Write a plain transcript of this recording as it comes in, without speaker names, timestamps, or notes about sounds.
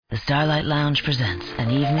The Starlight Lounge presents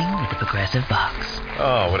An Evening with the Progressive Box.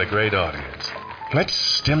 Oh, what a great audience.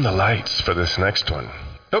 Let's dim the lights for this next one.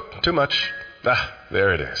 Nope, too much.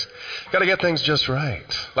 There it is. Gotta get things just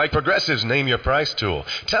right. Like Progressive's Name Your Price tool.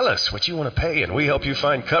 Tell us what you want to pay, and we help you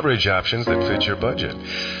find coverage options that fit your budget.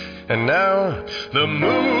 And now, the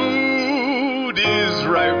mood is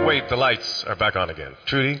right. Wait, the lights are back on again.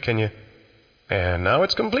 Trudy, can you? And now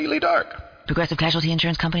it's completely dark. Progressive Casualty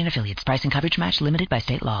Insurance Company and Affiliates. Price and coverage match limited by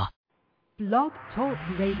state law. Blog Talk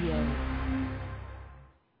Radio.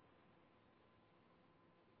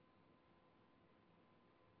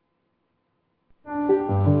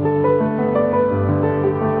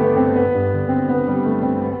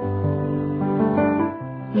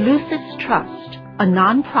 Lucis Trust, a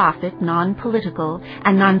non-profit, non-political,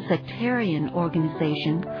 and non-sectarian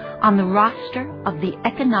organization on the roster of the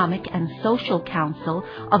Economic and Social Council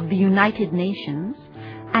of the United Nations,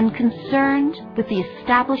 and concerned with the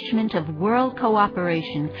establishment of world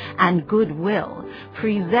cooperation and goodwill,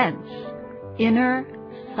 presents Inner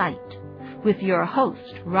Sight with your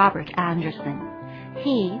host, Robert Anderson.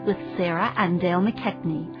 He, with Sarah and Dale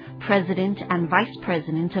McKechnie, President and Vice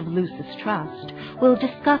President of Lucis Trust, will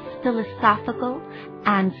discuss philosophical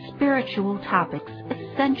and spiritual topics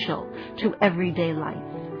essential to everyday life.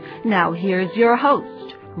 Now here's your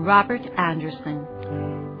host, Robert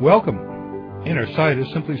Anderson. Welcome. Inner sight is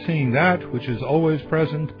simply seeing that which is always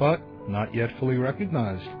present but not yet fully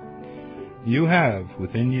recognized. You have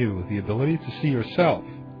within you the ability to see yourself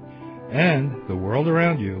and the world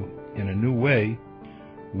around you in a new way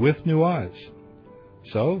with new eyes.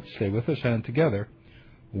 So stay with us, and together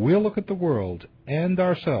we'll look at the world and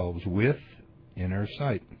ourselves with inner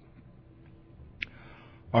sight.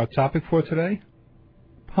 Our topic for today: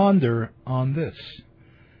 ponder on this.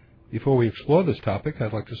 Before we explore this topic,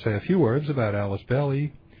 I'd like to say a few words about Alice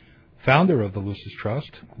Bailey, founder of the Lucis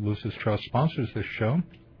Trust. Lucis Trust sponsors this show.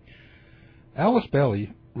 Alice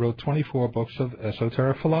Bailey wrote 24 books of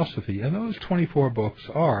esoteric philosophy, and those 24 books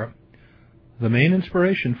are the main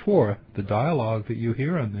inspiration for the dialogue that you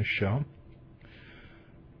hear on this show.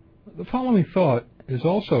 The following thought is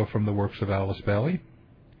also from the works of Alice Bailey.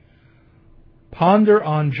 Ponder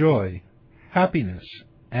on joy, happiness,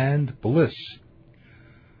 and bliss.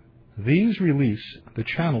 These release the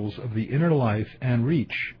channels of the inner life and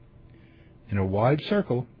reach, in a wide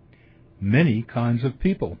circle, many kinds of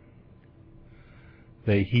people.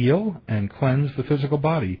 They heal and cleanse the physical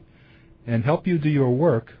body and help you do your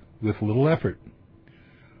work with little effort,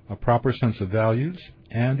 a proper sense of values,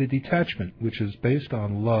 and a detachment which is based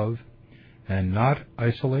on love and not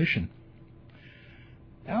isolation.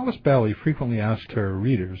 Alice Bailey frequently asked her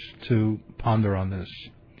readers to ponder on this.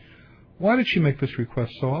 Why did she make this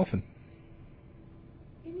request so often?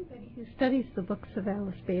 Anybody who studies the books of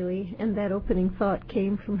Alice Bailey, and that opening thought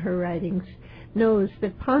came from her writings, knows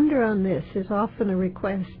that ponder on this is often a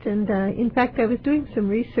request. And in fact, I was doing some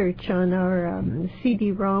research on our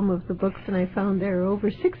CD-ROM of the books, and I found there are over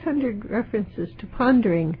 600 references to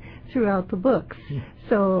pondering throughout the books.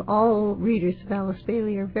 So all readers of Alice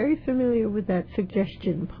Bailey are very familiar with that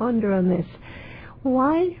suggestion, ponder on this.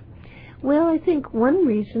 Why? Well, I think one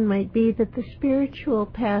reason might be that the spiritual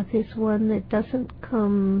path is one that doesn't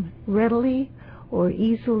come readily or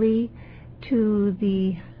easily to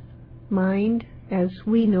the mind as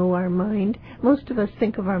we know our mind. Most of us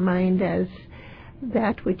think of our mind as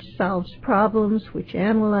that which solves problems, which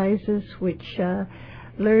analyzes, which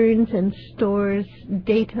learns and stores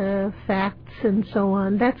data, facts, and so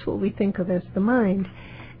on. That's what we think of as the mind.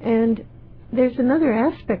 And there's another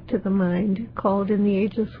aspect to the mind called in the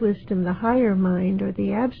Ageless Wisdom the higher mind, or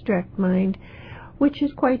the abstract mind, which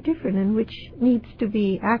is quite different and which needs to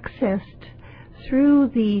be accessed through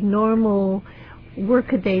the normal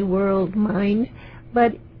workaday world mind,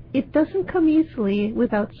 but it doesn't come easily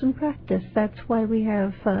without some practice. That's why we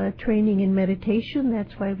have training in meditation.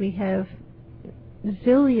 That's why we have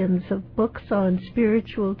zillions of books on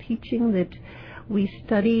spiritual teaching that we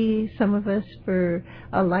study, some of us for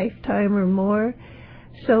a lifetime or more.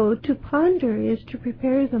 So to ponder is to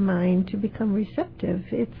prepare the mind to become receptive.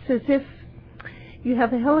 It's as if you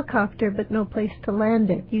have a helicopter but no place to land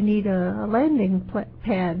it. You need a landing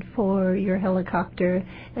pad for your helicopter,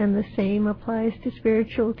 and the same applies to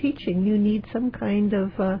spiritual teaching. You need some kind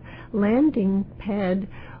of landing pad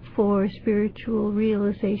for spiritual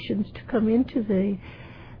realizations to come into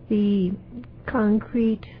the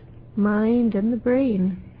concrete mind and the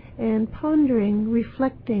brain, and pondering,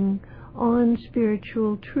 reflecting on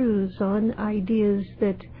spiritual truths, on ideas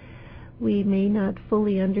that we may not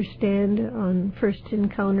fully understand on first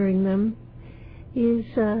encountering them, is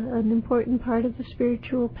an important part of the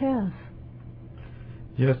spiritual path.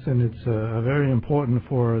 Yes, and it's very important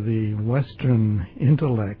for the Western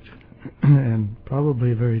intellect, and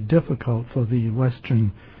probably very difficult for the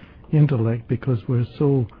Western intellect because we're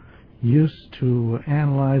so used to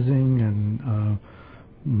analyzing and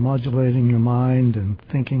modulating the mind and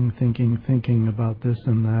thinking about this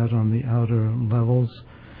and that on the outer levels,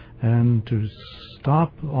 and to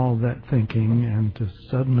stop all that thinking and to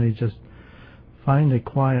suddenly just find a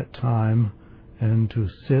quiet time and to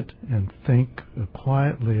sit and think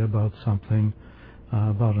quietly about something,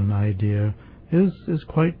 about an idea, is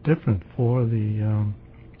quite different for the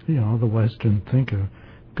the Western thinker,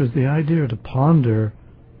 because the idea to ponder,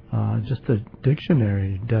 just the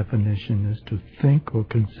dictionary definition, is to think or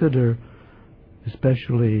consider,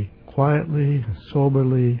 especially quietly,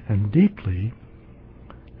 soberly, and deeply.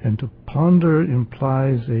 And to ponder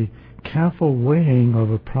implies a careful weighing of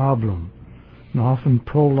a problem, and often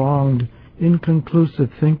prolonged, inconclusive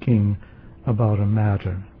thinking about a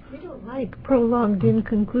matter. We don't like prolonged,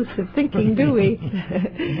 inconclusive thinking, do we?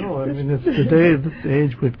 No, I mean, it's today, at this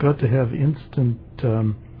age, we've got to have instant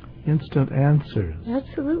answers.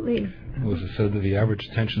 Absolutely. Was it said that the average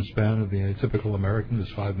attention span of the typical American is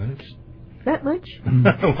 5 minutes? That much?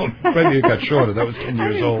 Well, maybe it got shorter. That was 10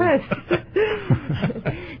 years old.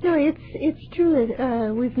 No, it's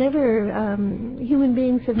true. We've never, human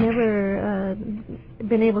beings have never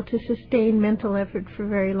been able to sustain mental effort for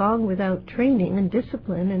very long without training and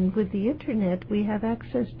discipline. And with the Internet, we have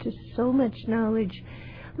access to so much knowledge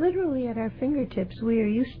literally at our fingertips. We are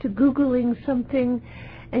used to Googling something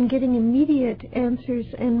and getting immediate answers,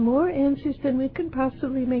 and more answers than we can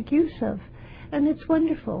possibly make use of. And it's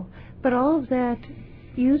wonderful. But all of that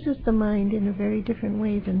uses the mind in a very different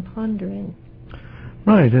way than pondering.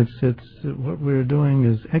 Right. It's what we're doing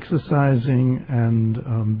is exercising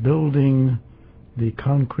and building the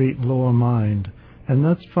concrete lower mind, and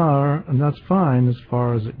that's fine as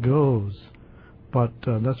far as it goes. But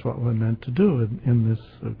that's what we're meant to do in this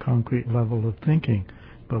concrete level of thinking.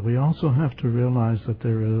 But we also have to realize that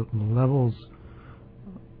there are levels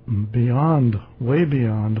beyond, way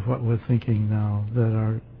beyond what we're thinking now, that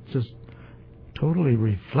are just totally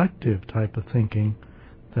reflective type of thinking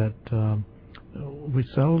that we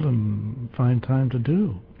seldom find time to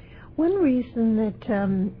do. One reason that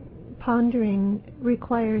pondering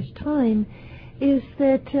requires time is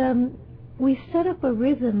that we set up a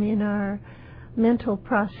rhythm in our mental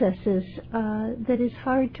processes that is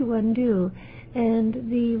hard to undo. And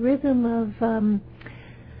the rhythm of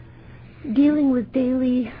dealing with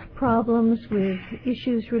daily problems, with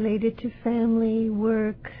issues related to family,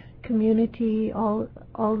 work, community, all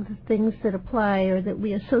the things that apply or that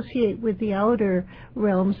we associate with the outer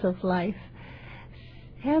realms of life,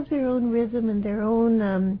 have their own rhythm and their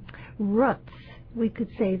own ruts, we could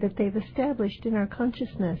say, that they've established in our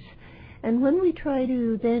consciousness. And when we try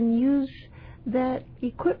to then use that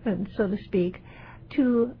equipment, so to speak,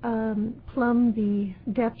 to plumb the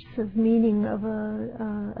depths of meaning of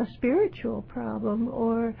a spiritual problem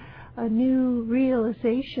or a new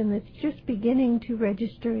realization that's just beginning to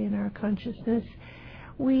register in our consciousness,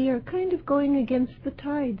 we are kind of going against the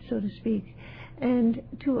tide, so to speak. And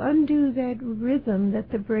to undo that rhythm that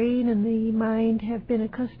the brain and the mind have been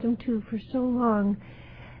accustomed to for so long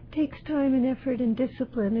takes time and effort and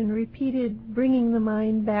discipline and repeated bringing the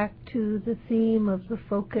mind back to the theme of the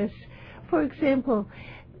focus. For example,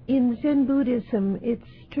 in Zen Buddhism, it's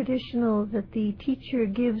traditional that the teacher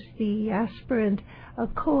gives the aspirant a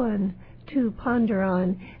koan to ponder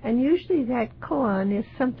on, and usually that koan is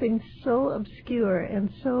something so obscure and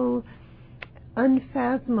so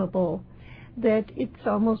unfathomable that it's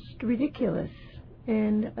almost ridiculous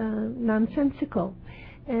and nonsensical.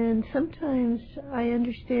 And sometimes I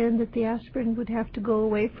understand that the aspirant would have to go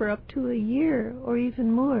away for up to a year or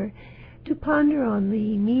even more to ponder on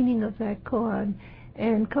the meaning of that koan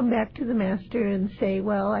and come back to the master and say,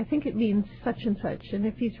 well, I think it means such and such. And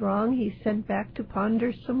if he's wrong, he's sent back to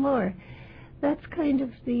ponder some more. That's kind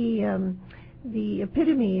of the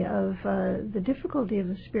epitome of the difficulty of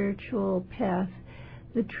the spiritual path.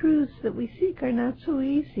 The truths that we seek are not so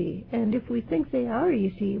easy. And if we think they are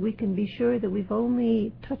easy, we can be sure that we've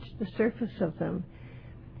only touched the surface of them.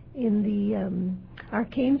 In the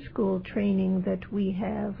arcane school training that we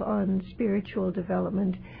have on spiritual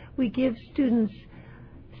development, we give students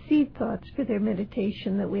seed thoughts for their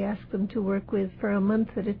meditation that we ask them to work with for a month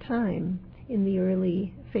at a time in the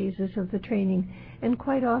early phases of the training. And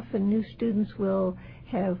quite often new students will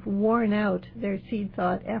have worn out their seed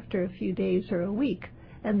thought after a few days or a week,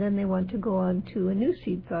 and then they want to go on to a new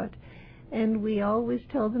seed thought. And we always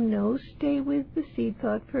tell them, no, stay with the seed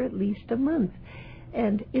thought for at least a month.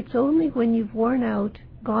 And it's only when you've worn out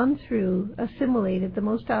gone through, assimilated the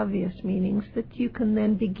most obvious meanings, that you can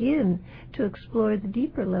then begin to explore the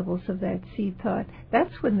deeper levels of that seed thought.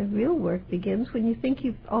 That's when the real work begins, when you think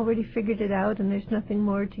you've already figured it out and there's nothing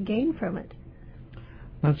more to gain from it.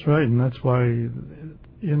 That's right, and that's why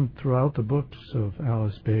throughout the books of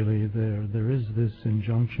Alice Bailey there is this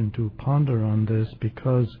injunction to ponder on this,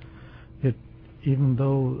 because even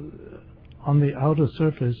though on the outer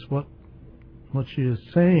surface what she is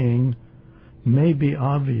saying may be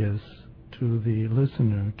obvious to the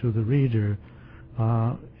listener, to the reader,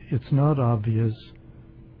 it's not obvious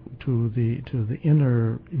to the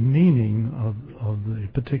inner meaning of the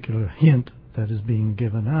particular hint that is being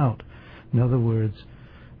given out. In other words,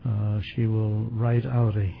 she will write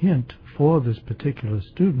out a hint for this particular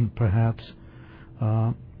student, perhaps,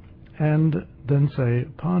 and then say,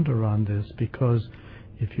 ponder on this, because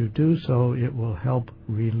if you do so, it will help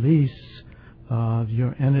release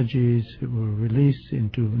your energies. It will release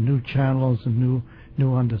into new channels and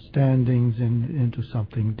new understandings, and into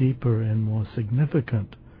something deeper and more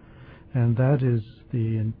significant. And that is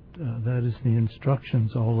the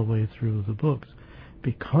instructions all the way through the books,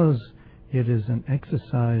 because it is an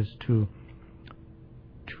exercise to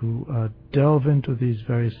delve into these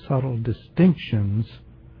very subtle distinctions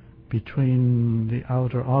between the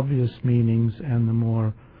outer obvious meanings and the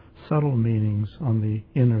more subtle meanings on the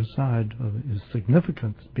inner side of the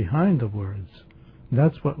significance behind the words.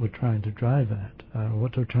 That's what we're trying to drive at,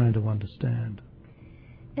 what we're trying to understand.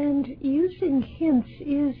 And using hints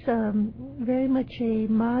is very much a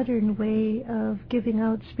modern way of giving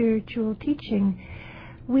out spiritual teaching.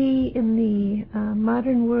 We in the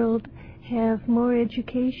modern world have more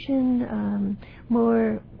education,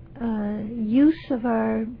 more use of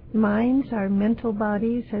our minds, our mental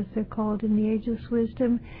bodies, as they're called in the Ageless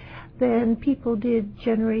Wisdom, than people did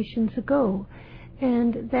generations ago.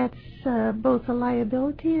 And that's both a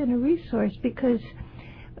liability and a resource, because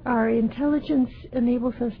our intelligence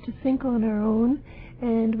enables us to think on our own,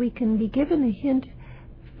 and we can be given a hint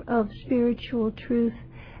of spiritual truth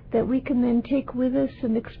that we can then take with us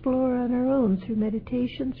and explore on our own through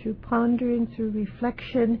meditation, through pondering, through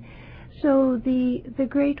reflection. So the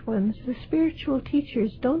great ones, the spiritual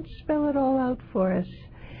teachers, don't spell it all out for us.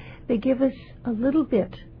 They give us a little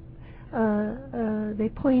bit. They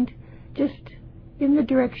point just in the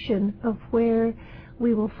direction of where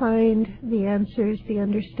we will find the answers, the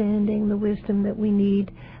understanding, the wisdom that we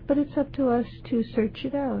need. But it's up to us to search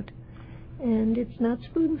it out. And it's not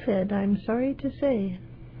spoon-fed, I'm sorry to say.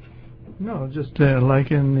 No, just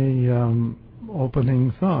like in the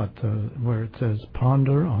opening thought, where it says,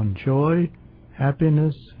 ponder on joy,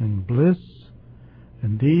 happiness, and bliss,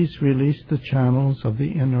 and these release the channels of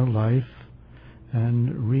the inner life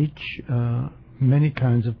and reach many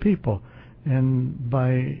kinds of people. And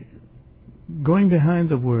by going behind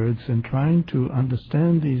the words and trying to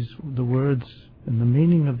understand the words and the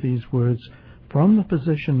meaning of these words from the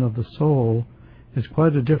position of the soul, is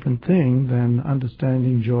quite a different thing than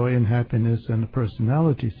understanding joy and happiness in a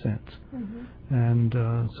personality sense. Mm-hmm. And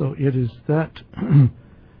so it is that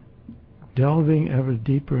delving ever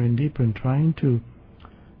deeper and deeper and trying to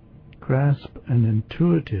grasp an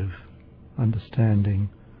intuitive understanding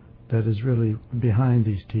that is really behind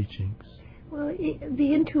these teachings. Well,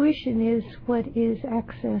 the intuition is what is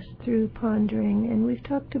accessed through pondering, and we've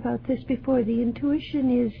talked about this before. The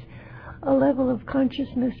intuition is a level of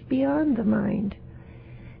consciousness beyond the mind,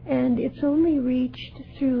 and it's only reached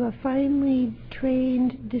through a finely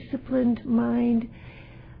trained, disciplined mind,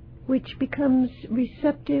 which becomes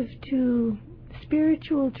receptive to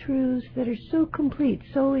spiritual truths that are so complete,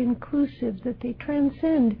 so inclusive, that they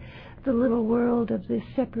transcend the little world of this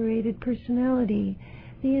separated personality.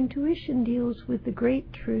 The intuition deals with the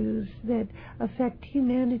great truths that affect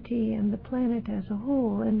humanity and the planet as a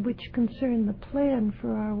whole, and which concern the plan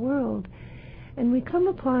for our world. And we come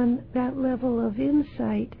upon that level of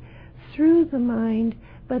insight through the mind,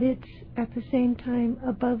 but it's at the same time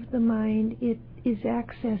above the mind. It is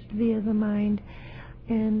accessed via the mind.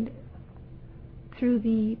 And through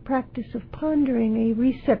the practice of pondering, a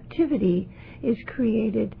receptivity is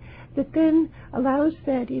created that then allows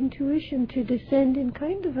that intuition to descend in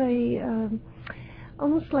kind of a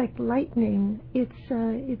almost like lightning.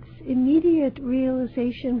 It's immediate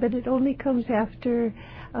realization, but it only comes after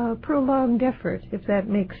prolonged effort, if that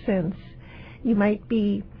makes sense. You might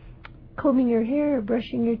be combing your hair or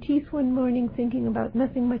brushing your teeth one morning thinking about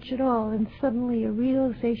nothing much at all, and suddenly a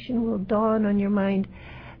realization will dawn on your mind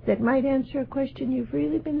that might answer a question you've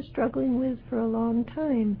really been struggling with for a long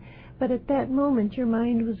time. But at that moment, your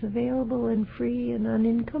mind was available and free and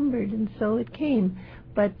unencumbered, and so it came.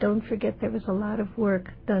 But don't forget, there was a lot of work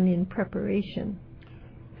done in preparation.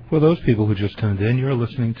 For those people who just tuned in, you're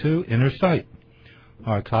listening to Inner Sight.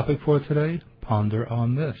 Our topic for today, Ponder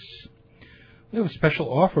on This. We have a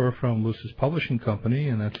special offer from Lucis Publishing Company,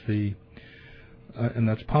 and that's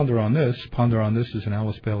Ponder on This. Ponder on This is an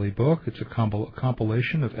Alice Bailey book. It's a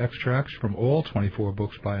compilation of extracts from all 24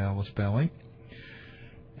 books by Alice Bailey,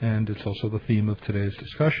 and it's also the theme of today's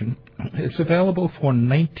discussion. It's available for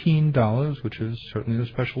 $19, which is certainly a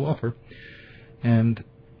special offer, and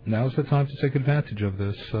now's the time to take advantage of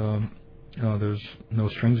this. There's no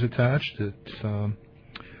strings attached. The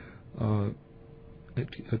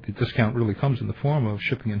discount really comes in the form of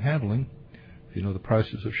shipping and handling. If you know the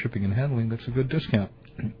prices of shipping and handling, that's a good discount.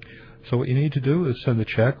 So what you need to do is send a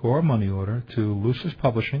check or a money order to Lucis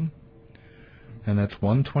Publishing, and that's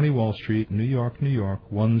 120 Wall Street, New York, New York,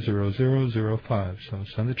 10005. So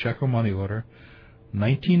send a check or money order,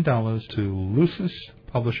 $19 to Lucis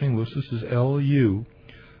Publishing. Lucis is L-U-C-I-S,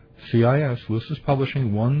 Lucis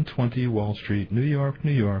Publishing, 120 Wall Street, New York,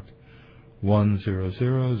 New York,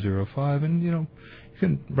 10005. And, you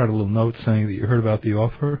can write a little note saying that you heard about the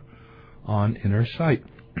offer on Inner Sight.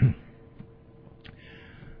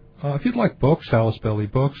 If you'd like books, Alice Bailey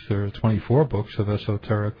books, there are 24 books of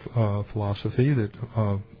esoteric philosophy that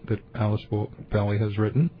Alice Bailey has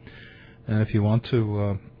written. And if you want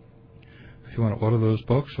to order those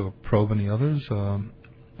books or probe any others,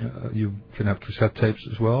 you can have cassette tapes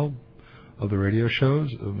as well of the radio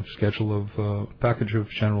shows, a schedule of package of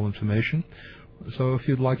general information. So if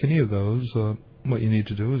you'd like any of those, what you need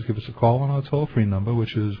to do is give us a call on our toll-free number,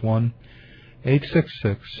 which is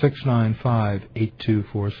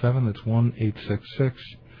 1-866-695-8247. That's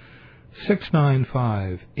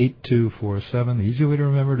 1-866-695-8247. The easy way to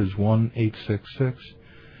remember it is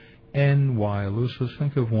 1-866-NY Lucis.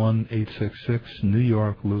 Think of 1-866 New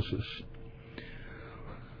York Lucis.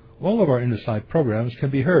 All of our Inner Sight programs can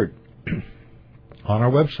be heard on our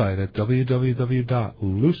website at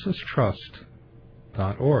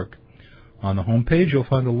www.lucistrust.org. On the home page, you'll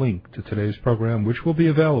find a link to today's program, which will be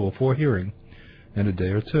available for hearing in a day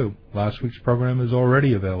or two. Last week's program is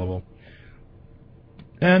already available,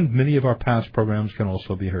 and many of our past programs can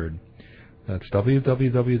also be heard. That's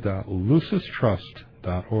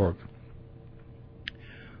www.lucistrust.org.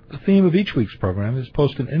 The theme of each week's program is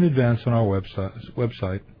posted in advance on our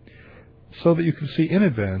website so that you can see in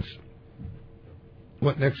advance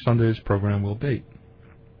what next Sunday's program will be.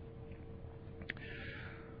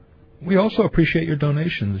 We also appreciate your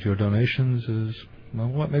donations. Your donations is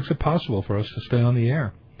what makes it possible for us to stay on the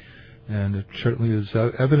air. And it certainly is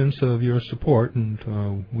evidence of your support. And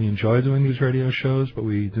we enjoy doing these radio shows, but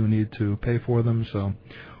we do need to pay for them. So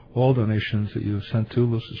all donations that you've sent to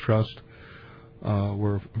Lucis Trust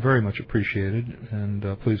were very much appreciated. And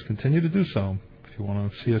please continue to do so if you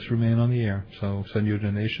want to see us remain on the air. So send your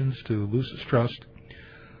donations to Lucis Trust,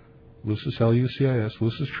 Lucis, L-U-C-I-S,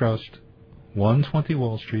 Lucis Trust, 120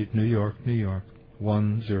 Wall Street, New York, New York,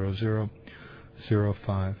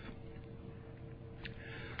 10005.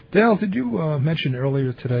 Dale, did you mention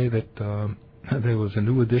earlier today that there was a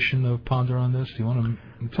new edition of Ponder on This? Do you want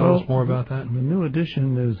to tell us more about that? The new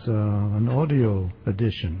edition is an audio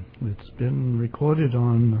edition. It's been recorded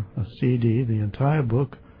on a CD, the entire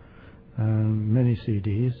book, many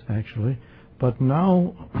CDs actually. But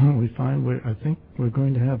now we find I think we're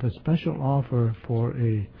going to have a special offer for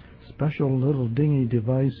a special little dingy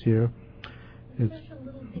device here. It's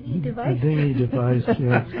Dingy device? A dingy device.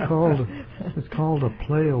 Yeah, it's called a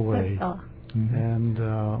playaway. And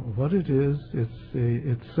what it is,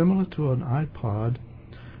 it's similar to an iPod,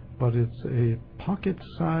 but it's a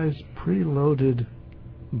pocket-sized preloaded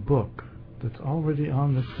book that's already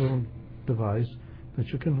on this little device that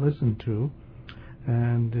you can listen to,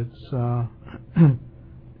 and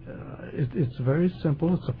it's very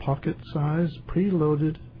simple. It's a pocket-sized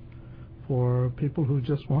preloaded for people who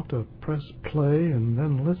just want to press play and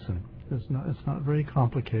then listen. It's not very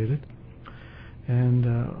complicated. And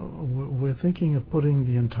we're thinking of putting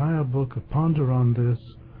the entire book of Ponder on this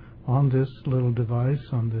little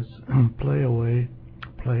device, on this playaway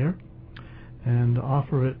player, and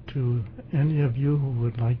offer it to any of you who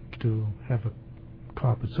would like to have a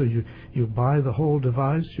copy. So you buy the whole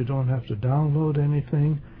device. You don't have to download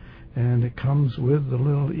anything, and it comes with the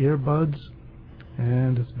little earbuds,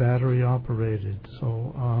 and it's battery operated.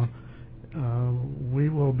 So we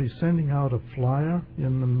will be sending out a flyer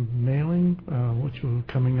in the mailing, which will be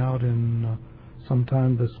coming out in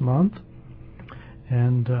sometime this month,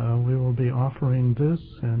 and we will be offering this.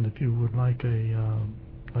 And if you would like to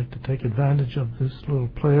take advantage of this little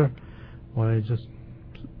player, why just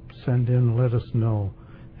send in and let us know,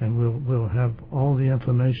 and we'll have all the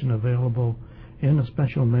information available in a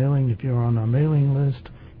special mailing. If you're on our mailing list,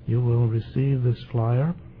 you will receive this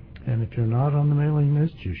flyer. And if you're not on the mailing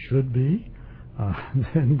list, you should be.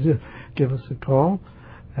 Then give us a call,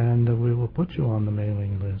 and we will put you on the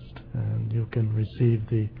mailing list. And you can receive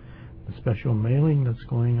the special mailing that's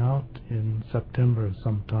going out in September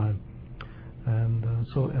sometime. And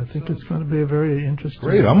so I think it's going to be a very interesting...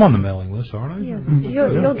 Great, I'm on the mailing list, aren't I? Yeah.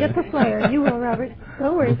 You'll get the flyer. You will, Robert.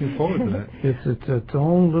 Don't worry. Looking forward to that. It's its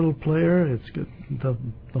own little player. It's good.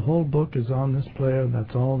 The whole book is on this player.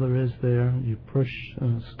 That's all there is there. You push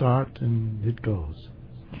start, and it goes.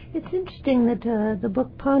 It's interesting that the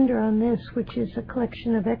book Ponder on This, which is a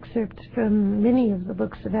collection of excerpts from many of the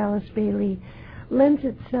books of Alice Bailey, lends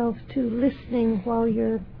itself to listening while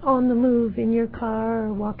you're on the move in your car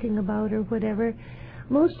or walking about or whatever.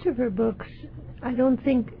 Most of her books, I don't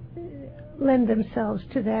think, lend themselves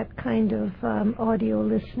to that kind of audio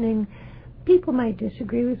listening. People might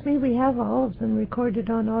disagree with me. We have all of them recorded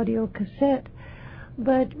on audio cassette.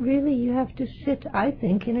 But really you have to sit, I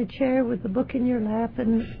think, in a chair with the book in your lap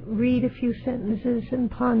and read a few sentences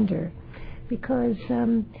and ponder. Because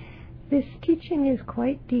this teaching is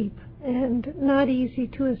quite deep and not easy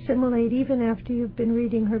to assimilate even after you've been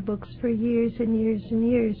reading her books for years and years and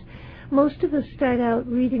years. Most of us start out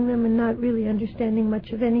reading them and not really understanding much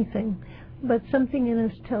of anything, but something in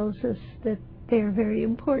us tells us that they're very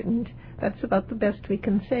important. That's about the best we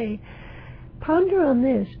can say. Ponder on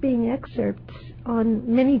This, being excerpts on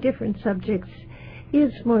many different subjects,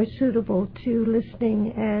 is more suitable to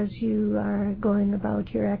listening as you are going about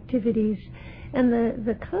your activities. And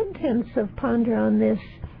the contents of Ponder on This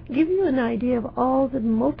give you an idea of all the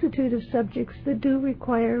multitude of subjects that do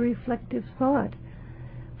require reflective thought,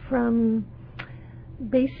 from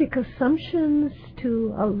basic assumptions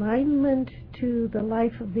to alignment to the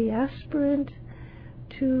life of the aspirant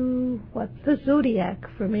to the zodiac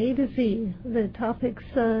from A to Z. The topics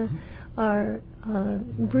are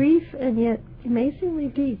brief and yet amazingly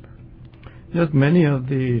deep. Yes, many of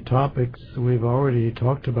the topics we've already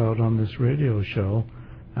talked about on this radio show,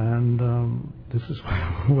 and this is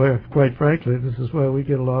where, quite frankly, this is where we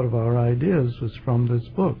get a lot of our ideas, was from this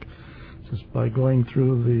book, just by going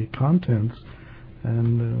through the contents.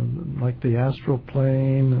 And like the astral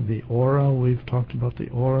plane, the aura, we've talked about the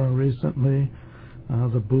aura recently,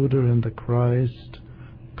 the Buddha and the Christ,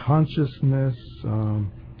 consciousness,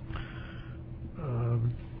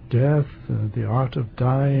 death, the art of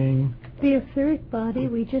dying. The etheric body,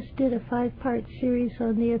 we just did a 5-part series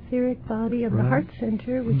on the etheric body of the Heart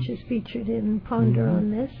Center, which is featured in Ponder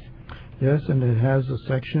on This. Yes, and it has a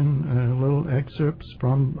section, little excerpts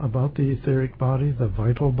from about the etheric body, the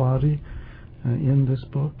vital body, in this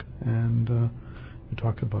book. And we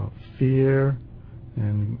talk about fear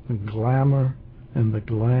and glamour and the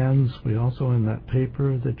glands. We also, in that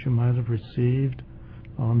paper that you might have received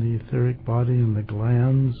on the etheric body and the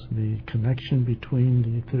glands, the connection between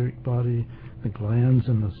the etheric body, the glands,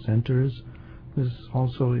 and the centers, is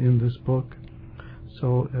also in this book.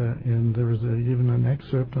 So, and there is even an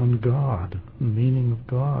excerpt on God, the meaning of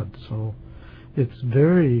God. So it's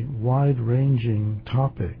very wide-ranging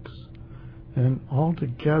topics. And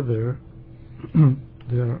altogether,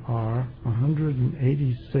 there are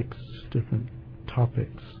 186 different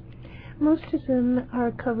topics. Most of them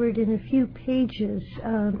are covered in a few pages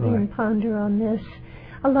in Ponder on This.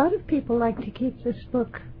 A lot of people like to keep this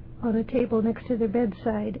book on a table next to their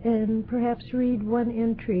bedside and perhaps read one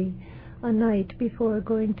entry a night before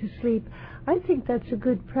going to sleep. I think that's a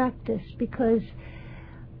good practice, because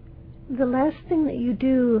the last thing that you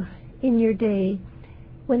do in your day,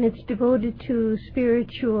 when it's devoted to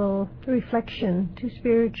spiritual reflection, to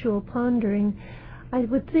spiritual pondering, I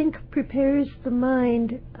would think prepares the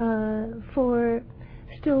mind for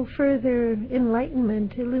still further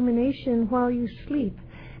enlightenment, illumination while you sleep.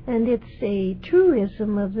 And it's a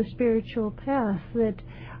truism of the spiritual path that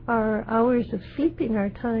our hours of sleeping are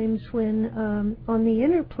times when on the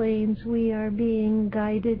inner planes we are being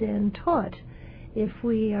guided and taught, if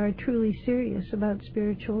we are truly serious about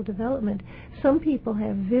spiritual development. Some people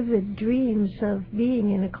have vivid dreams of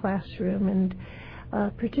being in a classroom and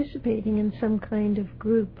participating in some kind of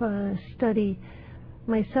group study.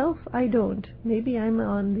 Myself, I don't. Maybe I'm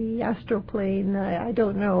on the astral plane. I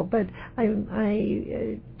don't know, but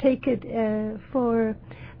I take it for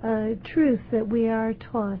truth that we are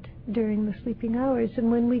taught during the sleeping hours.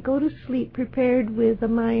 And when we go to sleep prepared with a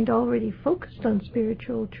mind already focused on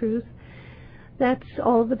spiritual truth, that's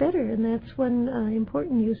all the better. And that's one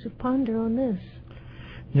important use of Ponder on This.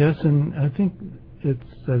 Yes, and I think it's,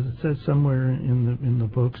 as it says somewhere in the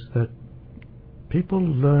books, that people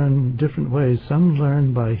learn different ways. Some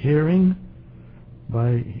learn by hearing,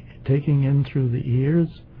 by taking in through the ears,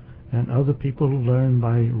 and other people learn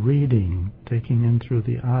by reading, taking in through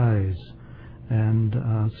the eyes. And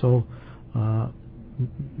so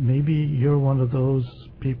maybe you're one of those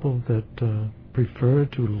people that prefer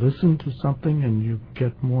to listen to something, and you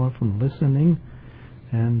get more from listening,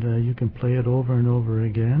 and you can play it over and over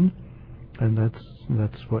again, and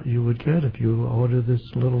that's what you would get if you order this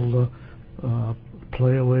little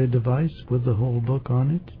play-away device with the whole book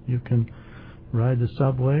on it. You can ride the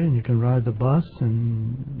subway, and you can ride the bus,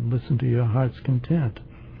 and listen to your heart's content,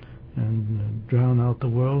 and drown out the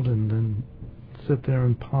world, and then sit there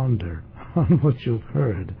and ponder on what you've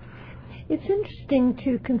heard. It's interesting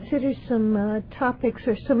to consider some topics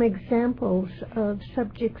or some examples of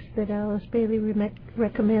subjects that Alice Bailey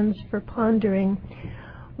recommends for pondering.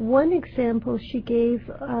 One example she gave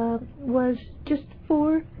was just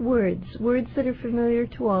 4 words that are familiar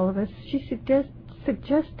to all of us. She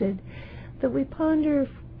suggested that we ponder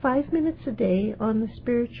 5 minutes a day on the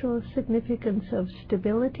spiritual significance of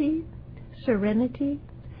stability, serenity,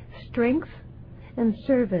 strength, and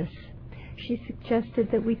service. She suggested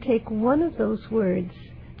that we take one of those words,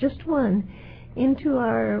 just one, into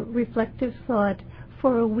our reflective thought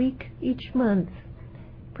for a week each month.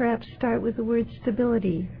 Perhaps start with the word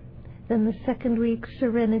stability, then the second week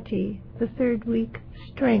serenity, the third week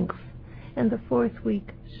strength, and the fourth week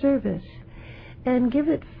service. And give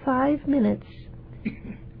it 5 minutes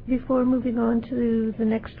before moving on to the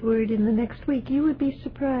next word in the next week. You would be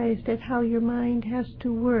surprised at how your mind has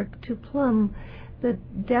to work to plumb the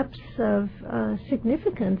depths of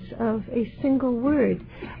significance of a single word.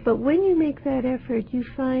 But when you make that effort, you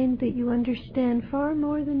find that you understand far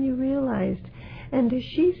more than you realized. And as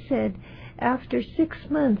she said, after 6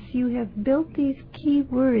 months, you have built these key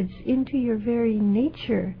words into your very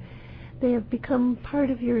nature. They have become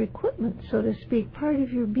part of your equipment, so to speak, part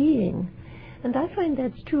of your being. And I find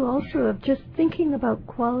that's true also of just thinking about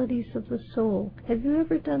qualities of the soul. Have you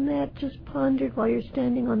ever done that? Just pondered while you're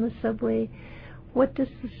standing on the subway? What does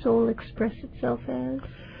the soul express itself as?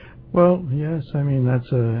 Well, yes, I mean,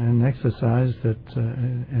 that's an exercise that,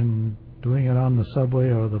 and doing it on the subway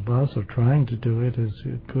or the bus, or trying to do it, is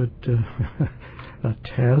a good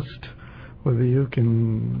test whether you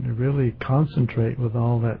can really concentrate with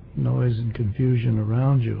all that noise and confusion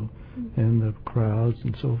around you, and the crowds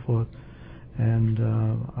and so forth. And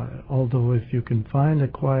although if you can find a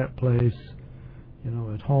quiet place,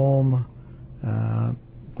 at home,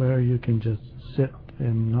 where you can just sit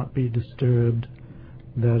and not be disturbed,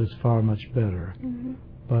 that is far much better. Mm-hmm.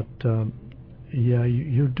 But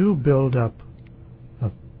you do build up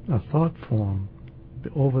a thought form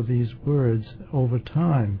over these words over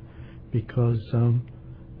time, because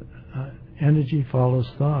energy follows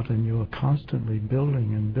thought, and you are constantly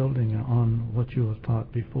building and building on what you have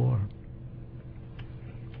thought before.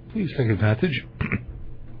 Please take advantage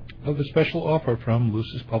of the special offer from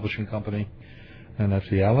Lucis Publishing Company, and that's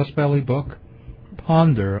the Alice Bailey book,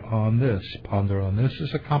 Ponder on This. Ponder on This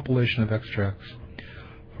is a compilation of extracts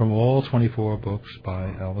from all 24 books by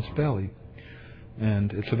Alice Bailey,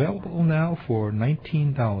 and it's available now for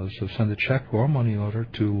 $19. So send a check or money order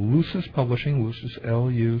to Lucis Publishing, Lucis,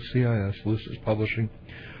 L-U-C-I-S, Lucis Publishing,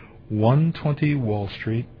 120 Wall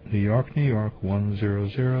Street, New York, New York,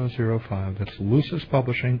 10005. That's Lucis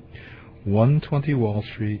Publishing, 120 Wall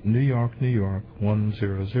Street, New York, New York,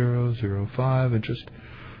 10005. And just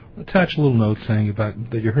attach a little note saying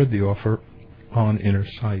that you heard the offer on Inner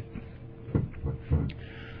Sight.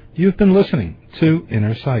 You've been listening to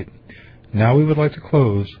Inner Sight. Now we would like to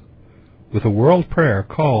close with a world prayer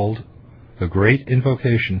called the Great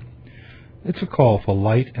Invocation. It's a call for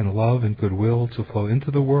light and love and goodwill to flow into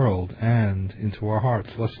the world and into our hearts.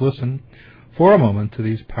 Let's listen for a moment to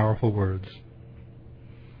these powerful words.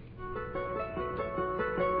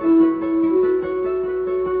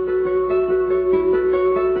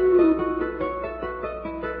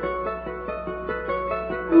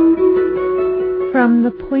 From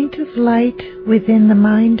the point of light within the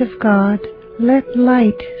mind of God, let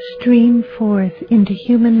light stream forth into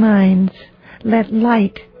human minds. Let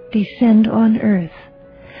light descend on earth.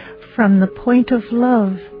 From the point of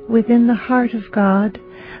love within the heart of God,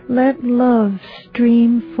 let love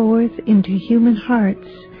stream forth into human hearts.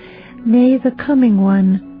 May the coming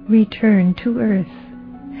one return to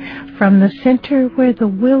earth. From the center where the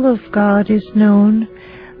will of God is known,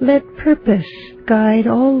 let purpose guide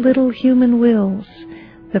all little human wills,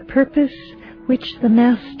 the purpose which the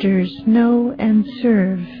masters know and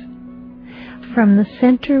serve. From the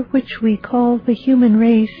center which we call the human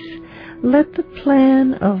race, let the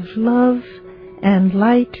plan of love and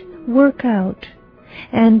light work out,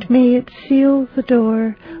 and may it seal the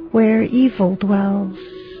door where evil dwells.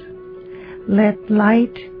 Let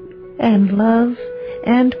light and love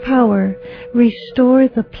and power restore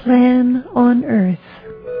the plan on earth.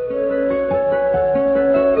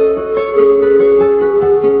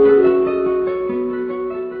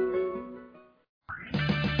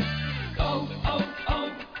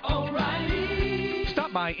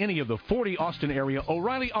 By any of the 40 Austin area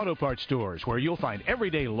O'Reilly Auto Parts stores, where you'll find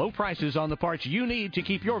everyday low prices on the parts you need to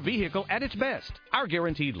keep your vehicle at its best. Our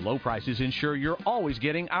guaranteed low prices ensure you're always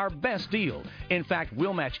getting our best deal. In fact,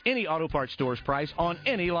 we'll match any auto parts store's price on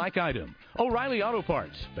any like item. O'Reilly Auto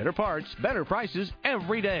Parts. Better parts, better prices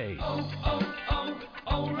every day.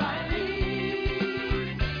 O'Reilly.